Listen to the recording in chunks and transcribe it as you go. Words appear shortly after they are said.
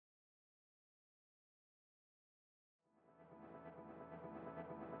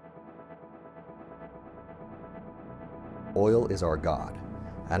Oil is our God.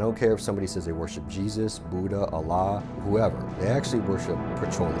 I don't care if somebody says they worship Jesus, Buddha, Allah, whoever. They actually worship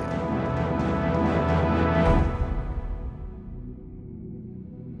petroleum.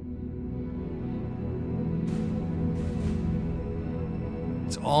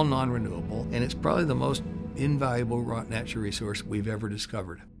 It's all non-renewable, and it's probably the most invaluable raw natural resource we've ever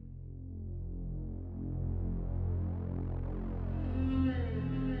discovered.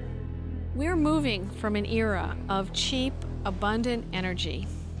 We're moving from an era of cheap, abundant energy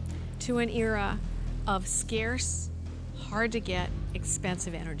to an era of scarce, hard to get,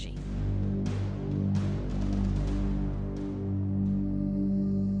 expensive energy.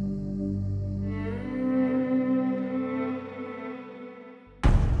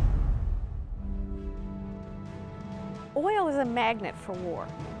 Oil is a magnet for war.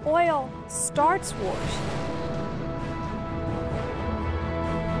 Oil starts wars.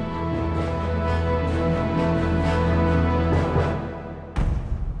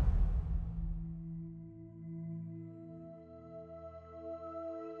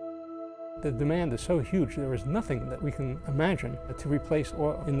 The demand is so huge, there is nothing that we can imagine to replace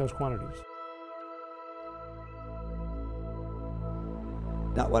oil in those quantities.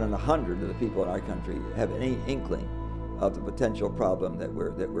 Not 1 in 100 of the people in our country have any inkling of the potential problem that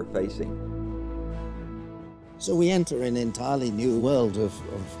we're facing. So we enter an entirely new world of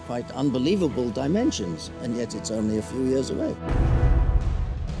quite unbelievable dimensions, and yet it's only a few years away.